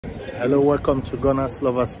Hello, welcome to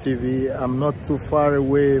GunnersLoversTV. I'm not too far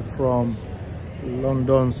away from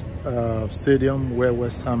London's stadium where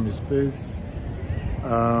West Ham is based.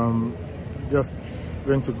 Just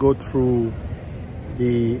going to go through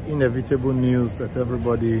the inevitable news that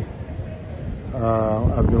everybody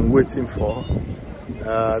has been waiting for.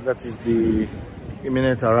 That is the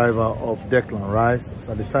imminent arrival of Declan Rice.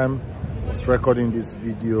 So at the time I was recording this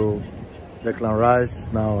video, Declan Rice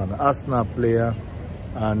is now an Arsenal player,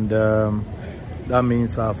 and that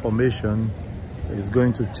means our formation is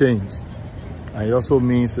going to change, and it also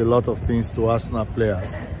means a lot of things to Arsenal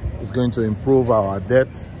players. It's going to improve our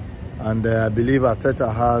depth, and I believe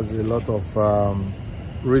Arteta has a lot of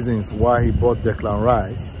reasons why he bought Declan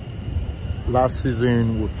Rice. Last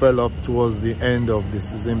season we fell up towards the end of the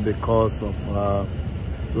season because of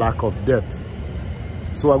lack of depth.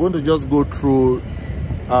 So we're going to just go through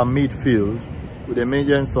our midfield with the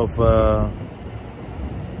emergence of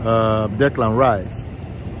Declan Rice.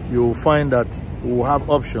 You'll find that we'll have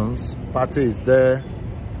options. Partey is there,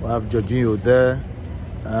 we'll have Jorginho there,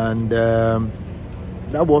 and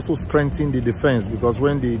that will also strengthen the defense, because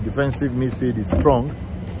when the defensive midfield is strong,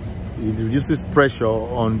 it reduces pressure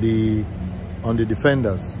on the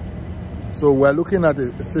defenders. So we're looking at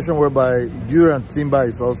a situation whereby Julian Timber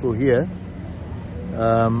is also here.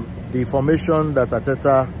 The formation that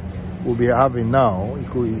Arteta will be having now, it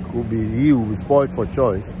could be, he will be spoiled for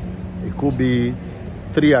choice. It could be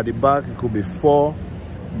 3 at the back, it could be 4.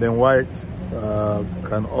 Then White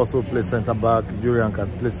can also play centre back, Julian can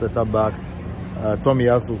play centre back, Tommy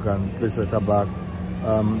also can play centre back.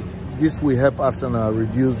 This will help Arsenal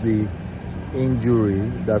reduce the injury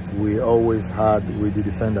that we always had with the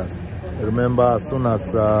defenders. Remember, as soon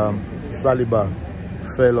as Saliba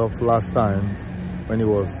fell off last time when he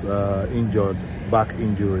was injured, back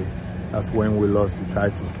injury, that's when we lost the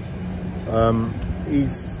title.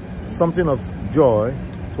 It's something of joy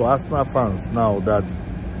to Arsenal fans now that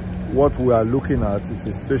what we are looking at is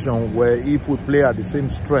a situation where if we play at the same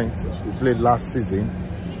strength we played last season,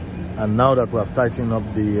 and now that we have tightened up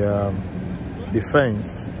the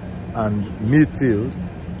defense and midfield,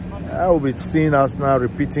 I will be seeing Arsenal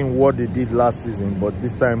repeating what they did last season, but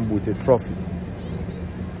this time with a trophy.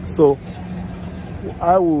 So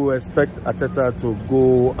I will expect Arteta to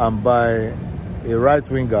go and buy a right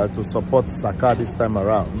winger to support Saka this time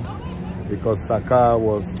around, because Saka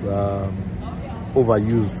was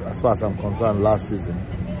overused as far as I'm concerned last season.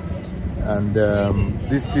 And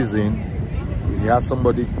this season, if he has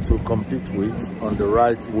somebody to compete with on the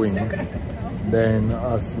right wing, then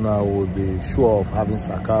Arsenal will be sure of having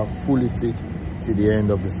Saka fully fit till the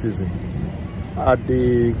end of the season. At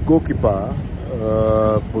the goalkeeper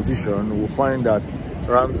position, we'll find that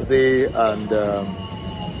Ramsey and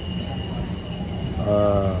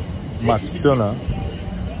Matt Turner,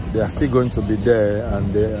 they are still going to be there,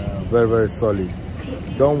 and they are very, very solid.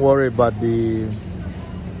 Don't worry about the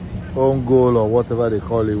own goal or whatever they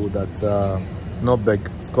call it that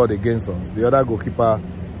Nobek scored against us. The other goalkeeper,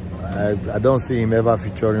 I don't see him ever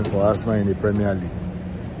featuring for Arsenal in the Premier League.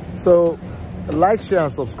 So like, share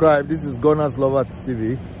and subscribe. This is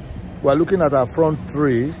GunnersLoversTV. We're looking at our front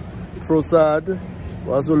three. Trossard,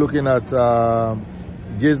 we're also looking at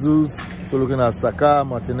Jesus, so looking at Saka,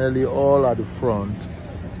 Martinelli, all at the front.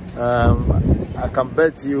 I can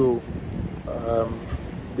bet you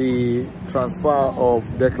the transfer of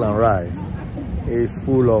Declan Rice is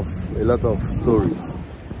full of a lot of stories.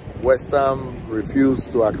 West Ham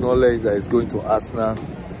refused to acknowledge that it's going to Arsenal.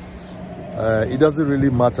 It doesn't really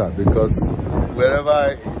matter, because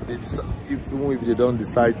wherever they even if they don't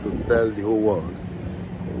decide to tell the whole world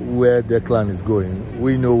where Declan is going,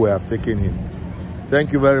 we know we have taken him.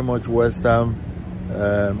 Thank you very much, West Ham.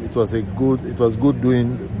 It was good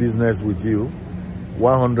doing business with you.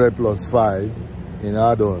 100 plus 5 in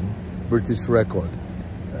add-on British record.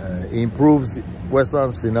 Improves West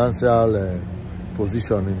Ham's financial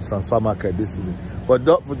position in the transfer market this season. But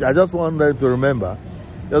I just want them to remember,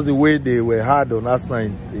 just the way they were hard on Arsenal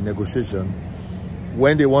in negotiation,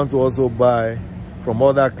 when they want to also buy from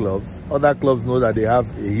other clubs know that they have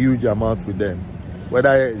a huge amount with them.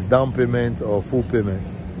 Whether it's down payment or full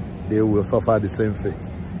payment, they will suffer the same fate.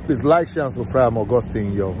 Please like, share and subscribe. I'm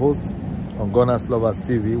Augustine, your host on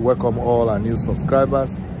GunnersLoversTV. Welcome all our new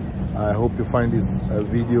subscribers. I hope you find this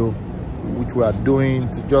video, which we are doing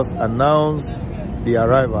to just announce the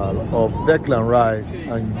arrival of Declan Rice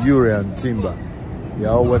and Julian Timber. They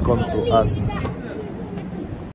are all welcome to Arsenal.